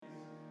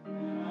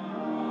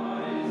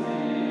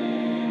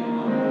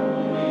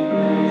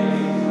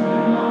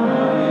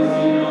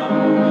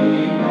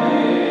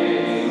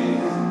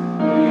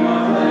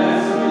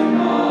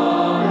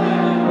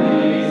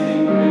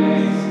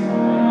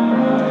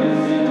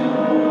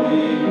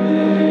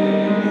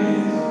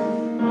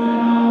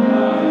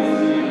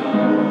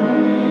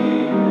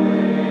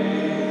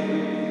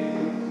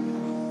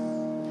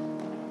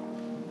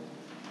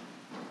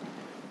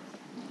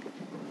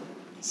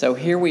So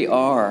here we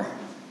are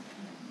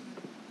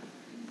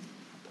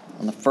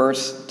on the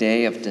first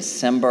day of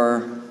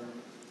December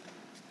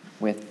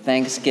with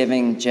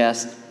Thanksgiving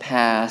just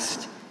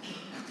passed.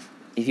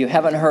 If you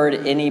haven't heard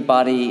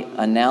anybody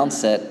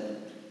announce it,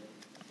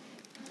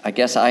 I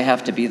guess I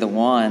have to be the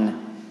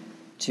one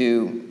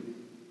to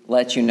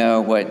let you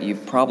know what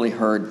you've probably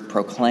heard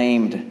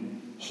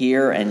proclaimed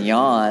here and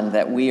yon,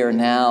 that we are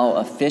now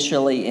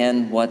officially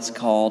in what's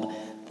called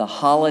the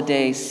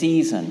holiday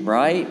season,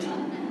 right?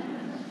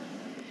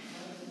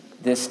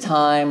 This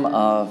time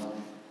of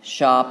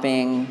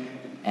shopping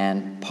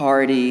and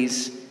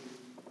parties,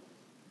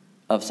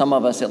 of some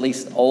of us, at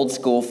least old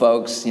school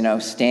folks,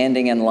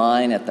 standing in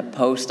line at the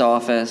post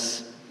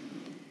office.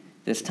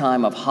 This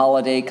time of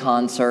holiday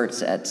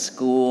concerts at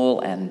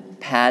school and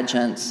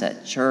pageants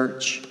at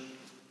church.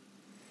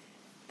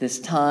 This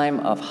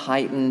time of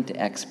heightened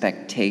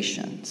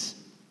expectations.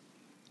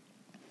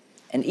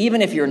 And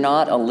even if you're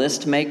not a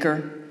list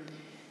maker,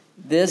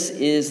 this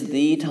is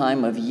the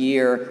time of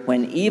year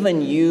when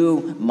even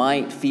you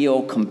might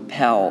feel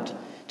compelled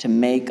to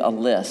make a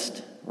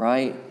list,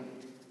 right?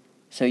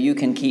 So you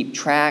can keep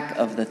track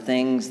of the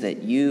things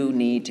that you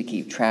need to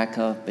keep track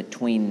of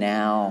between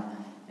now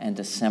and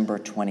December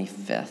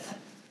 25th.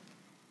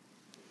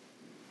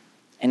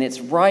 And it's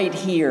right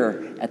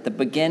here at the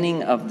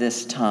beginning of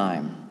this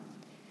time.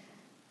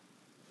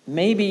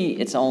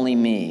 Maybe it's only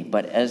me,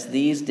 but as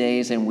these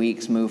days and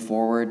weeks move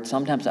forward,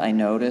 sometimes I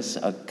notice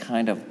a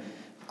kind of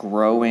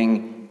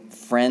growing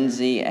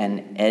frenzy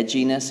and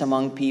edginess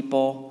among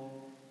people.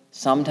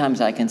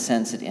 Sometimes I can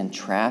sense it in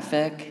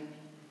traffic,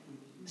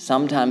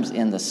 sometimes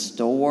in the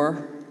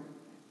store.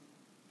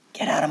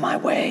 Get out of my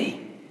way.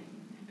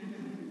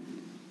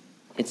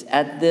 It's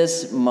at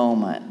this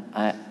moment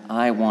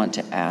I want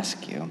to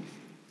ask you,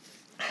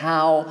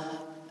 how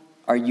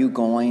are you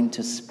going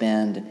to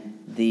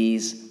spend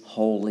these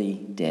holy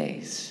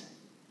days?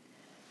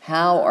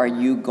 How are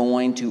you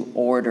going to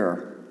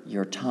order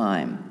your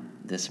time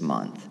this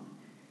month?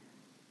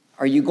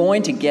 Are you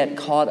going to get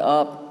caught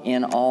up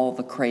in all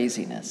the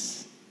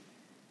craziness?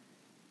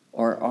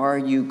 Or are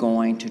you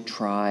going to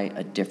try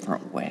a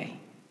different way?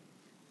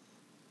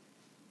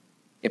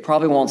 It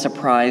probably won't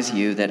surprise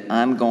you that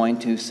I'm going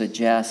to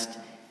suggest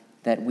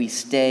that we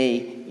stay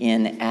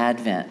in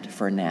Advent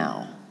for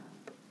now.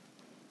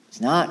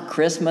 It's not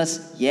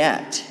Christmas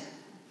yet.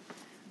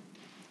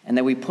 And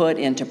that we put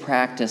into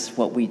practice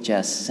what we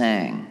just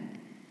sang,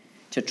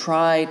 to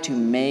try to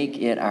make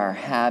it our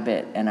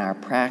habit and our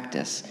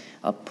practice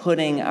of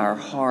putting our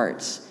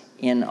hearts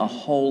in a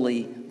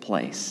holy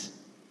place.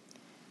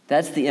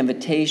 That's the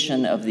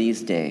invitation of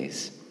these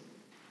days.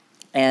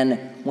 And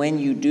when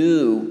you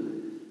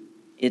do,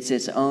 it's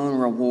its own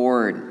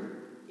reward.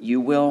 You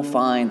will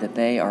find that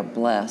they are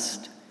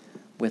blessed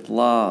with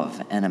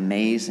love and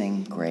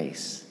amazing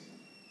grace.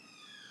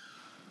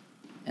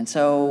 And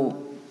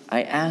so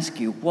I ask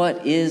you,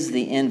 what is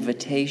the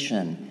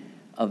invitation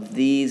of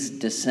these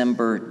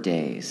December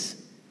days?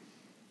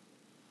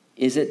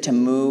 Is it to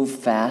move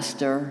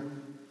faster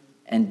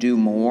and do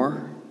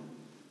more?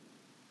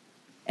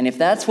 And if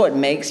that's what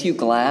makes you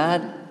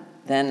glad,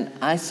 then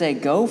I say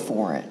go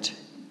for it.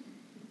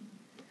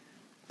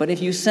 But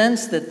if you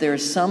sense that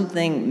there's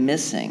something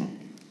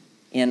missing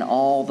in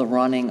all the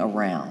running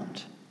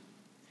around,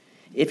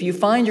 if you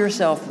find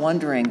yourself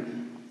wondering,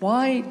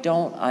 why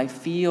don't I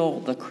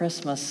feel the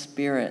Christmas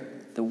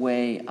spirit the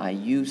way I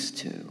used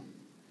to?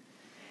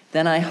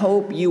 Then I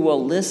hope you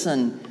will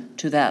listen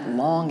to that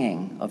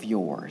longing of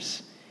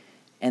yours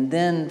and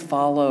then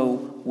follow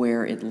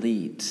where it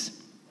leads.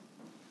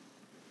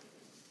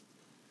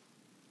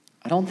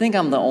 I don't think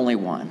I'm the only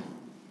one,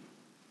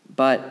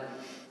 but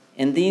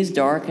in these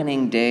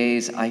darkening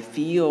days, I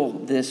feel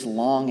this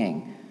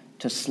longing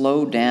to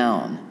slow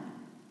down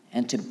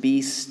and to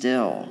be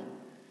still,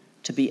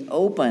 to be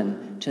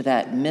open to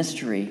that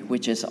mystery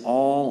which is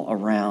all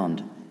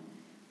around,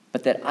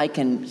 but that I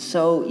can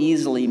so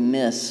easily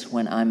miss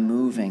when I'm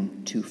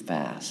moving too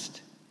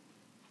fast.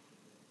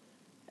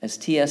 As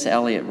T.S.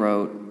 Eliot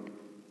wrote,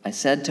 I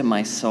said to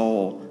my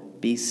soul,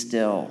 be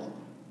still,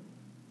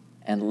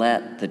 and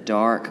let the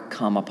dark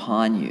come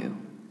upon you,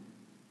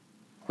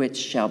 which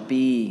shall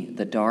be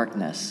the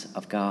darkness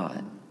of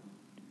God.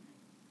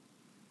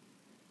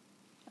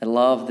 I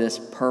love this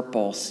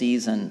purple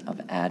season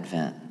of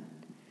Advent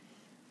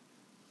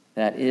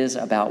that is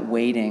about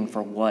waiting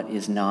for what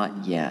is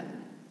not yet,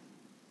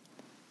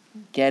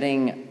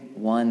 getting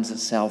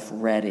one's self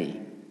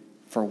ready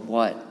for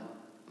what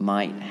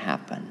might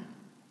happen,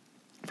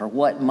 for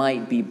what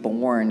might be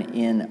born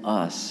in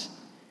us,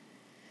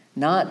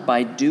 not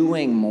by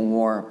doing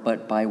more,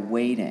 but by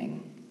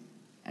waiting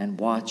and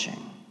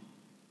watching.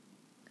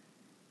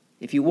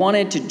 If you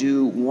wanted to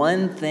do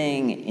one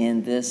thing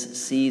in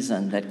this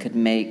season that could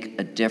make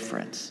a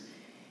difference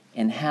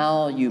in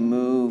how you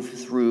move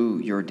through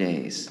your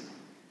days,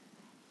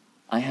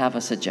 I have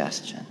a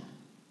suggestion.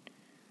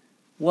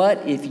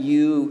 What if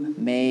you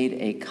made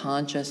a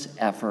conscious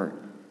effort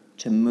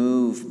to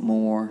move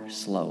more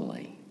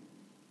slowly?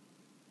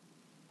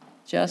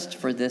 Just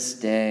for this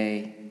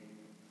day,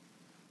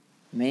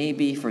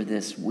 maybe for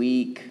this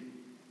week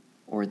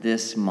or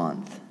this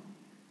month.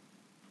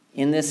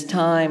 In this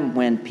time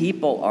when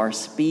people are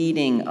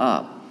speeding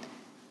up,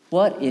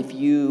 what if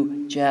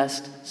you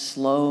just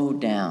slow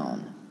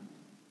down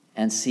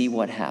and see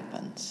what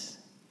happens?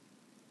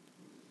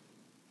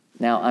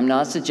 Now, I'm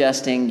not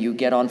suggesting you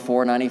get on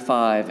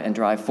 495 and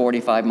drive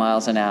 45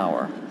 miles an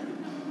hour.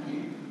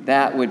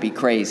 That would be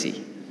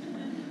crazy.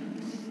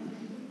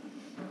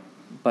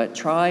 But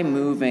try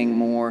moving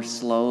more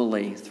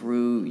slowly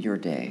through your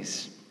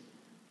days.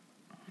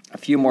 A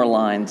few more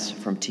lines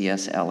from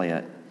T.S.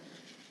 Eliot.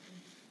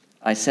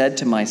 I said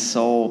to my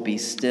soul, be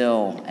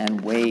still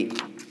and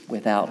wait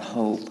without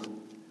hope,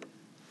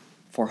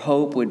 for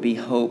hope would be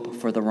hope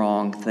for the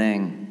wrong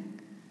thing.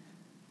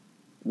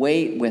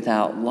 Wait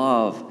without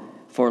love,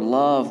 for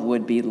love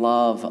would be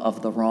love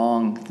of the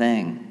wrong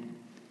thing.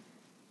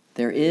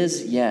 There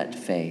is yet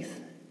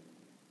faith,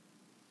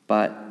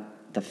 but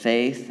the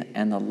faith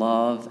and the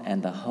love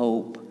and the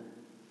hope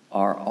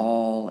are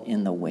all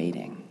in the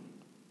waiting.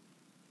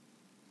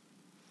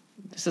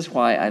 This is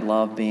why I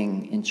love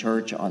being in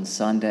church on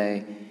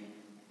Sunday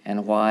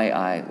and why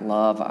I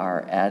love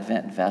our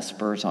Advent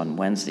Vespers on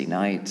Wednesday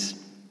nights,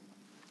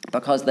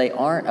 because they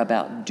aren't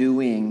about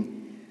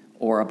doing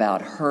or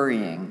about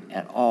hurrying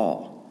at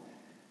all.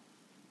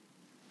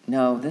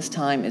 No, this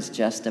time is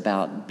just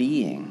about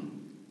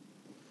being,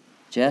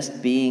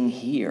 just being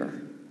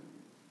here,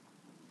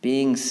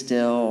 being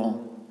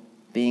still,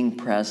 being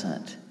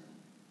present,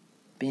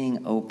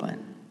 being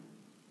open.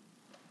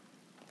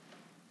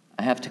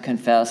 I have to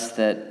confess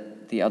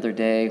that the other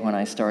day when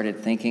I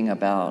started thinking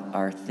about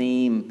our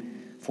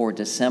theme for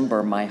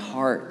December, my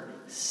heart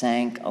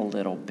sank a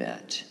little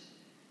bit.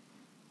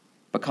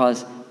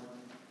 Because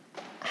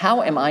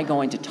how am I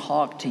going to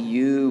talk to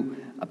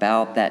you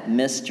about that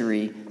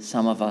mystery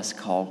some of us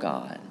call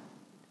God?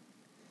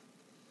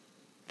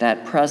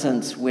 That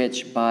presence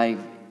which by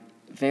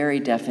very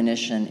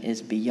definition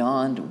is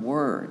beyond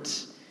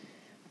words,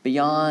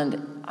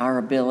 beyond our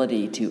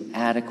ability to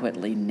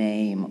adequately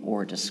name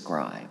or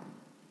describe.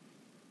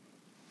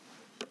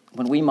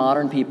 When we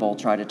modern people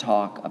try to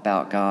talk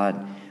about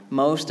God,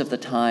 most of the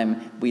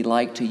time we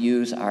like to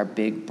use our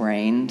big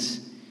brains,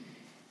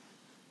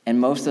 and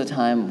most of the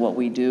time what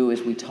we do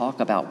is we talk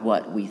about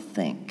what we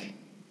think.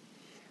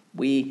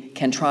 We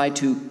can try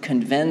to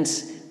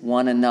convince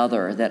one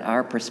another that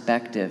our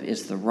perspective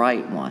is the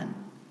right one.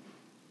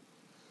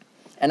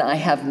 And I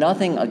have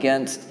nothing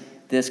against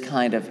this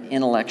kind of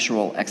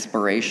intellectual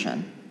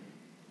exploration.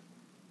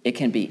 It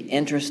can be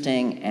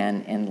interesting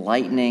and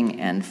enlightening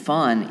and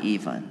fun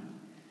even.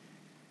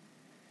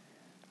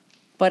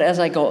 But as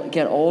I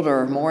get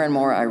older, more and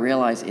more I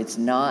realize it's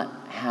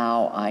not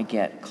how I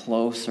get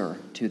closer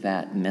to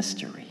that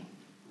mystery.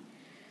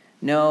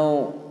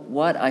 No,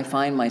 what I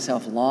find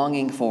myself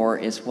longing for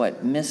is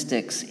what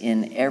mystics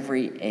in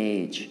every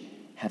age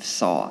have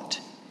sought,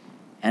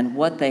 and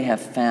what they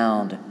have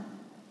found: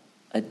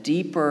 a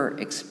deeper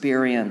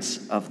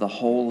experience of the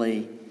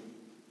holy,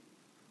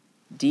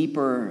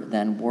 deeper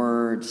than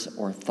words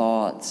or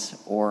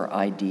thoughts or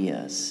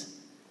ideas,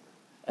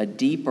 a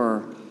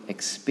deeper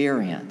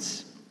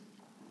experience.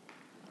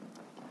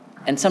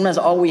 And sometimes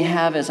all we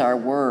have is our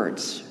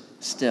words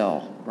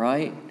still,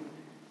 right?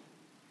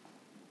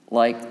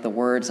 Like the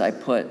words I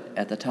put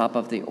at the top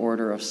of the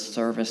order of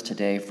service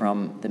today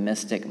from the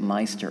mystic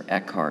Meister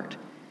Eckhart,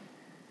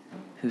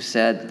 who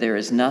said, "There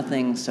is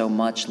nothing so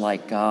much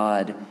like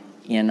God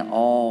in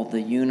all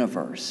the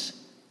universe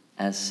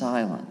as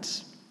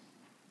silence."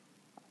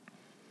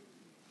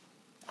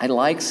 I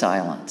like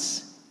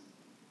silence.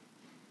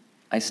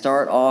 I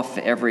start off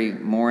every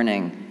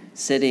morning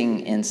sitting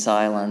in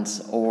silence,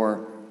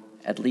 or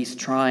at least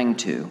trying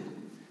to,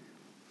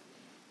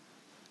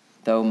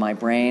 though my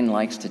brain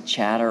likes to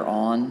chatter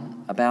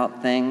on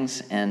about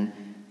things, and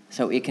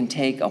so it can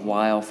take a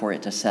while for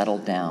it to settle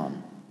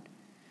down.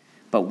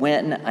 But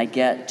when I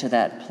get to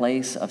that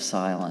place of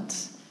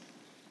silence,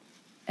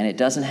 and it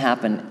doesn't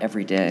happen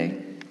every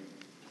day,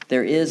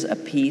 there is a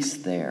peace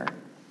there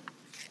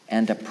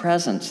and a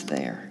presence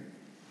there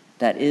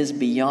that is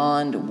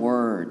beyond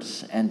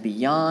words and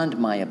beyond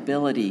my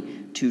ability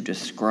to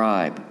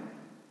describe.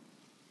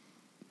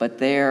 But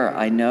there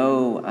I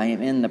know I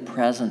am in the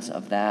presence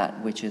of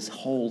that which is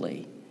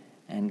holy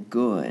and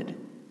good.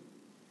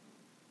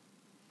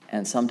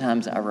 And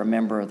sometimes I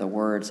remember the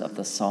words of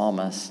the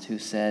psalmist who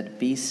said,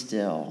 "Be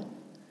still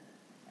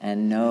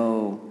and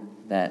know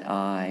that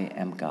I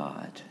am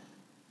God."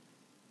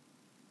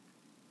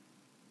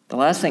 The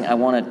last thing I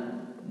want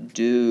to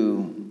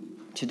do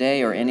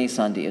today or any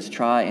Sunday is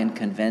try and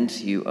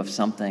convince you of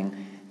something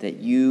that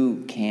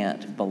you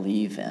can't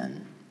believe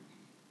in.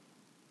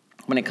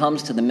 When it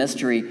comes to the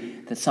mystery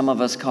that some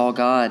of us call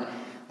God,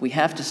 we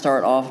have to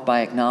start off by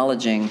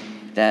acknowledging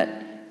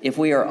that if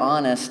we are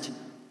honest,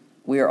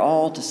 we are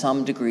all to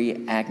some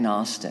degree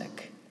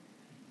agnostic.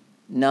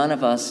 None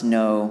of us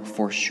know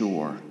for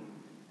sure.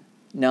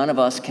 None of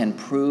us can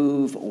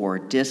prove or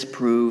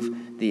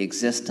disprove the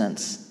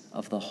existence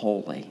of the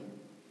holy.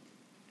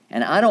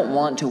 And I don't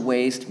want to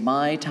waste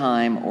my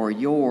time or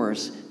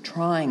yours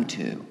trying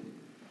to.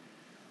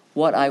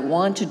 What I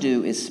want to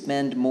do is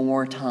spend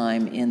more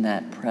time in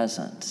that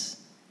presence,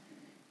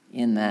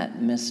 in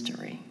that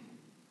mystery.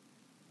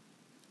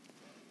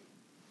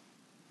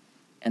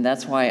 And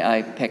that's why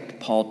I picked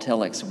Paul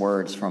Tillich's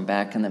words from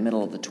back in the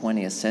middle of the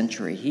 20th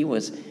century. He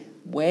was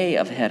way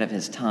ahead of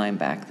his time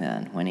back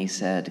then when he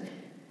said,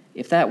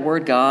 "If that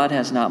word God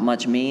has not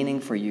much meaning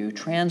for you,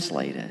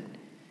 translate it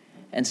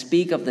and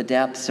speak of the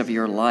depths of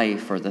your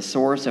life or the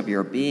source of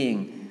your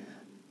being,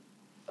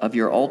 of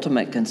your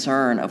ultimate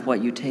concern, of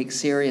what you take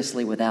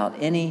seriously without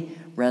any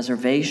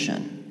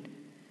reservation.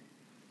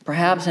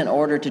 Perhaps in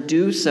order to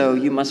do so,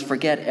 you must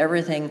forget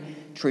everything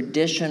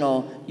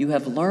traditional you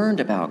have learned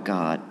about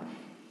God,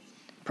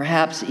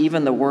 perhaps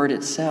even the word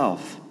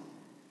itself.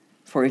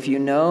 For if you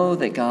know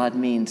that God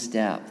means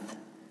depth,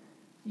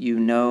 you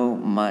know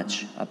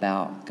much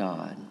about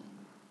God."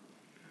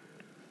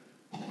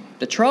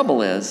 The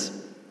trouble is,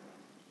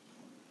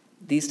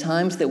 these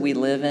times that we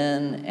live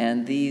in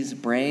and these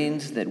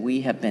brains that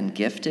we have been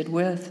gifted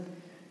with,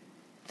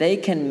 they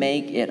can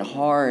make it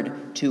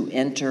hard to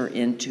enter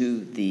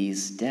into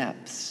these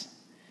depths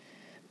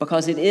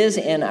because it is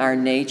in our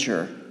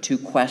nature to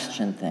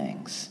question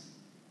things.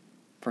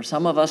 For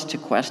some of us to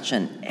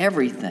question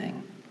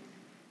everything,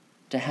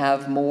 to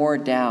have more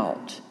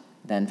doubt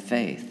than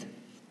faith.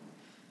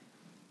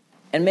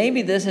 And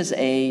maybe this is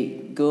a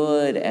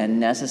good and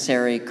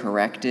necessary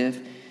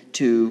corrective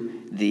to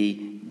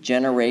the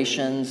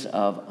generations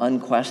of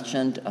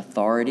unquestioned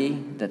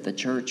authority that the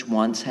church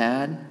once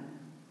had.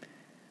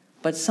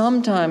 But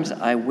sometimes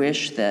I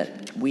wish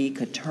that we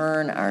could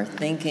turn our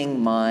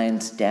thinking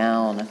minds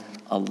down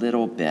a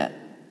little bit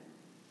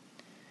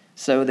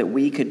so that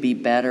we could be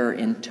better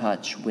in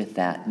touch with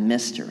that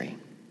mystery.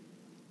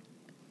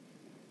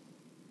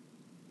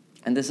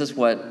 And this is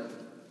what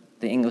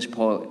the English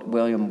poet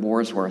William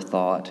Wordsworth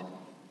thought,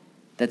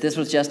 that this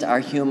was just our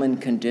human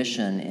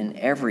condition in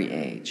every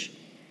age,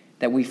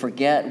 that we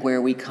forget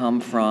where we come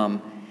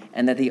from,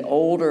 and that the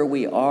older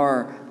we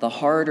are, the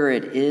harder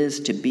it is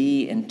to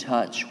be in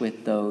touch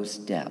with those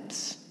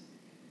depths.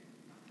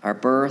 Our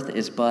birth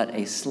is but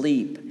a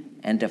sleep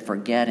and a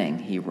forgetting,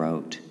 he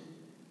wrote.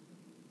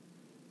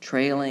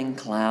 Trailing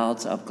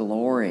clouds of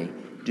glory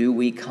do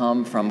we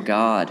come from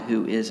God,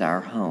 who is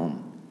our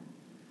home.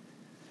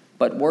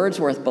 But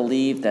Wordsworth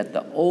believed that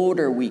the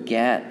older we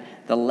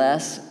get, the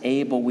less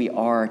able we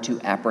are to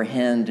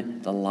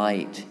apprehend the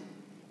light.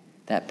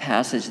 That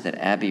passage that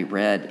Abby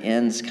read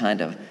ends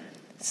kind of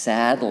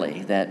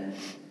sadly, that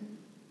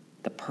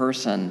the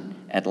person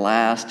at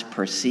last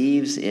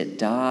perceives it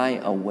die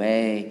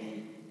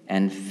away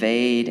and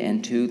fade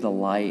into the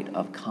light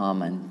of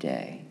common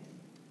day.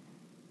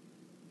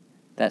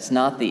 That's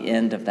not the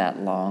end of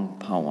that long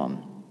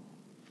poem,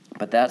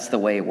 but that's the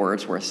way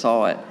Wordsworth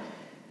saw it.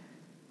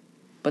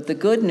 But the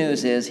good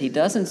news is he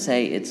doesn't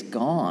say it's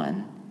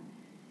gone.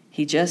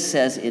 He just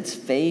says it's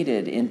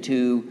faded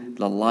into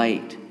the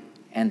light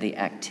and the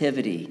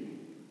activity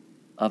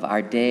of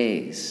our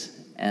days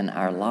and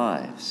our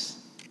lives.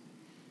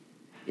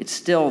 It's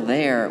still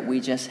there. We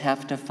just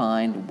have to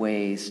find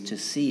ways to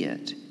see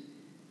it.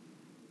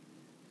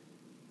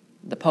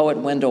 The poet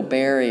Wendell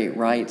Berry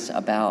writes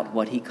about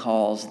what he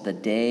calls the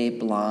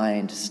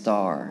day-blind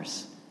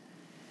stars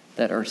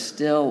that are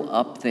still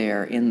up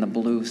there in the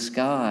blue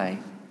sky.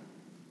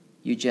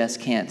 You just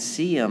can't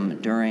see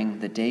them during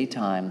the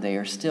daytime. They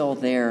are still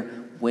there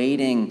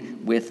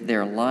waiting with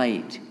their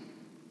light.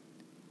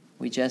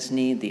 We just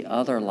need the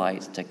other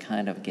lights to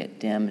kind of get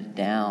dimmed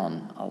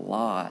down a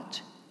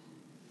lot.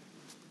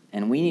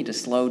 And we need to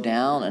slow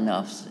down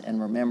enough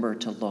and remember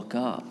to look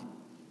up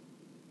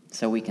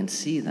so we can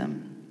see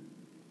them.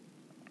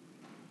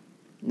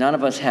 None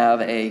of us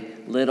have a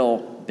little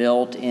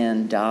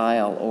built-in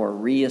dial or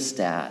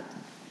rheostat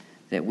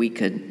that we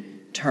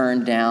could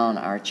turn down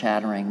our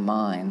chattering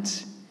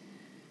minds.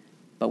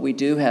 But we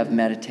do have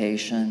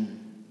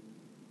meditation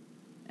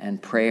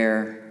and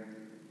prayer.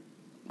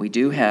 We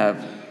do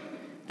have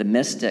the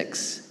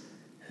mystics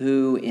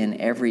who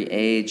in every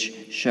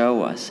age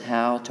show us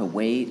how to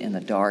wait in the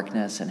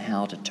darkness and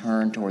how to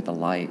turn toward the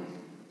light.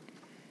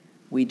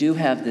 We do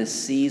have this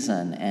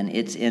season and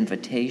its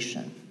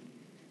invitation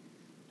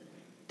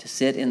to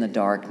sit in the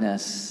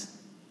darkness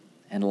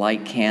and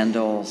light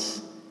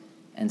candles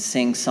and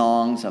sing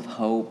songs of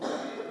hope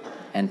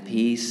and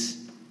peace.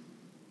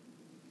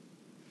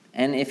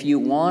 And if you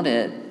want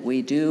it,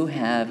 we do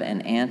have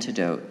an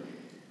antidote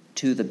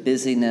to the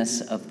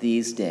busyness of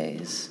these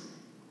days.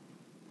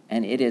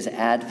 And it is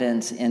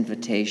Advent's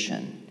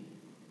invitation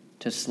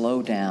to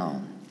slow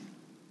down,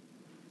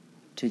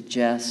 to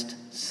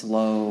just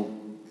slow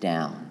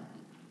down.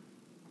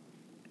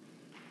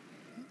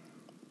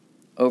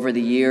 Over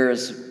the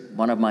years,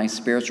 one of my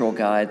spiritual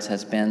guides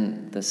has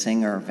been the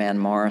singer Van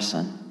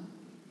Morrison,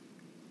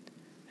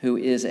 who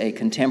is a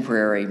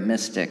contemporary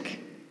mystic.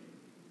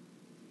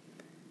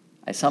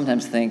 I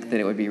sometimes think that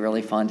it would be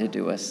really fun to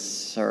do a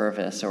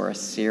service or a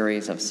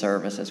series of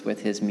services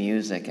with his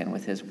music and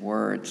with his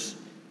words.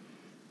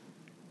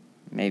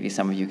 Maybe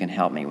some of you can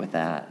help me with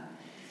that.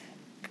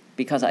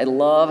 because I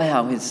love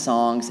how his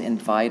songs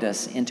invite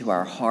us into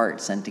our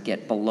hearts and to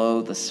get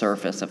below the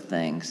surface of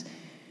things,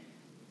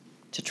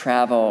 to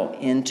travel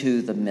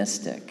into the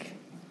mystic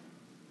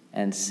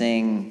and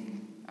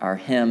sing our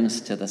hymns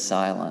to the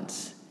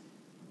silence.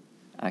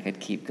 I could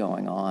keep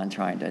going on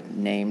trying to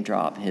name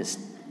drop his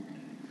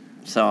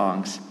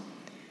songs.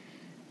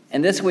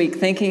 And this week,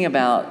 thinking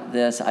about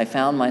this, I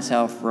found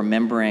myself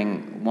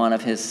remembering one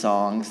of his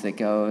songs that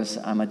goes,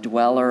 "I'm a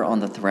dweller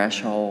on the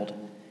threshold,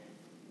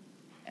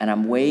 and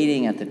I'm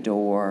waiting at the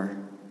door,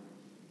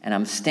 and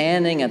I'm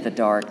standing at the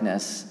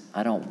darkness.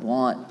 I don't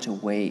want to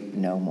wait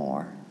no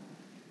more."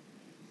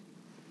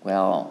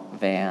 Well,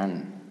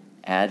 Van,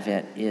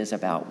 Advent is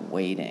about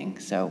waiting,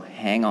 so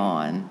hang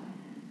on.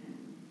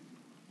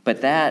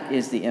 But that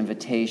is the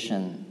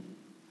invitation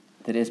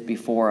that is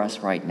before us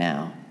right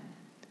now,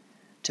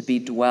 to be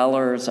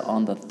dwellers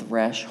on the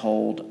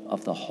threshold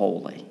of the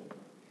holy,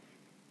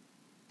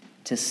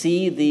 to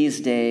see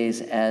these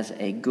days as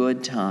a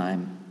good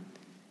time,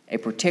 a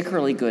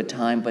particularly good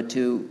time, but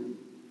to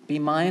be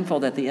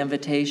mindful that the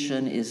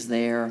invitation is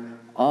there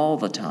all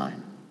the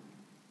time,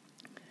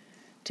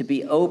 to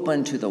be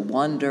open to the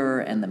wonder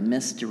and the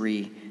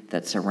mystery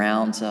that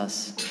surrounds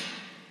us,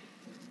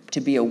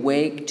 to be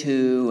awake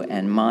to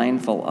and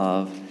mindful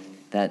of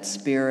that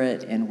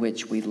spirit in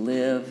which we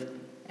live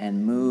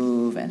and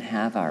move and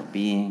have our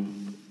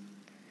being,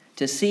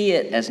 to see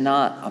it as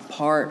not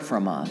apart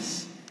from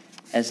us,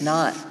 as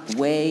not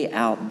way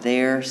out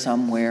there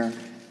somewhere,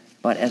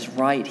 but as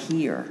right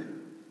here.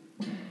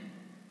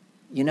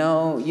 You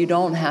know, you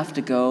don't have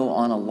to go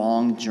on a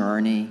long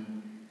journey.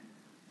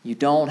 You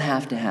don't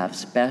have to have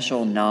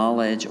special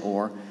knowledge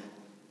or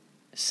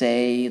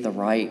say the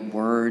right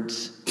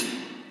words.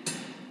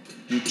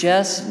 You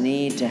just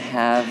need to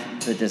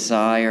have the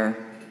desire,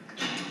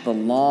 the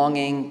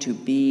longing to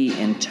be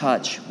in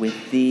touch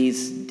with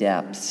these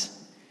depths,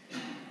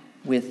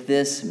 with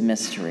this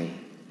mystery.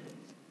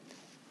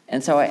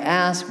 And so I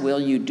ask, will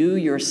you do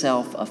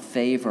yourself a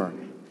favor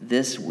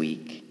this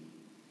week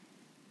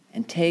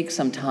and take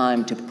some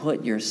time to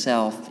put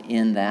yourself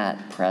in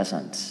that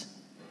presence?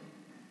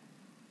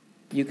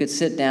 You could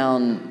sit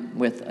down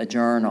with a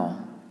journal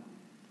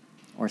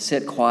or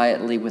sit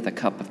quietly with a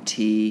cup of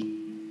tea.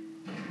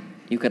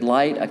 You could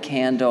light a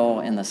candle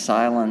in the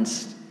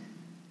silence.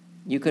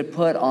 You could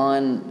put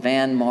on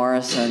Van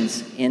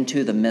Morrison's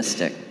Into the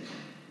Mystic,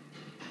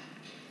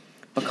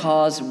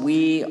 because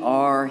we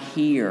are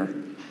here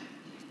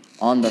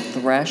on the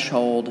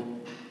threshold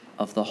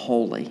of the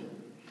holy.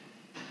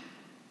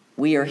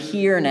 We are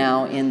here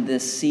now in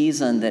this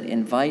season that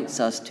invites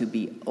us to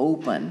be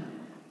open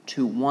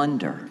to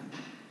wonder.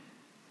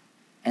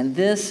 And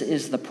this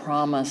is the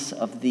promise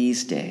of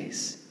these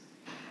days,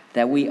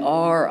 that we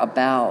are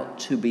about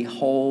to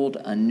behold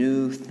a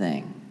new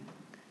thing.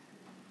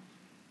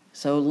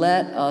 So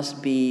let us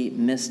be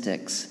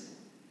mystics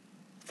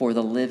for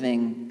the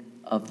living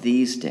of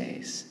these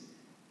days.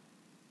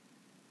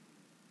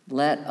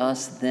 Let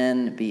us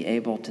then be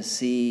able to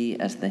see,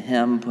 as the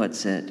hymn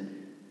puts it,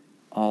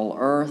 all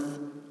earth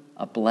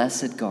a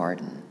blessed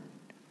garden,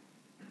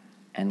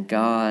 and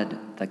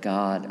God the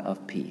God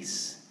of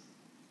peace.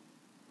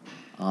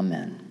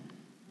 Amen.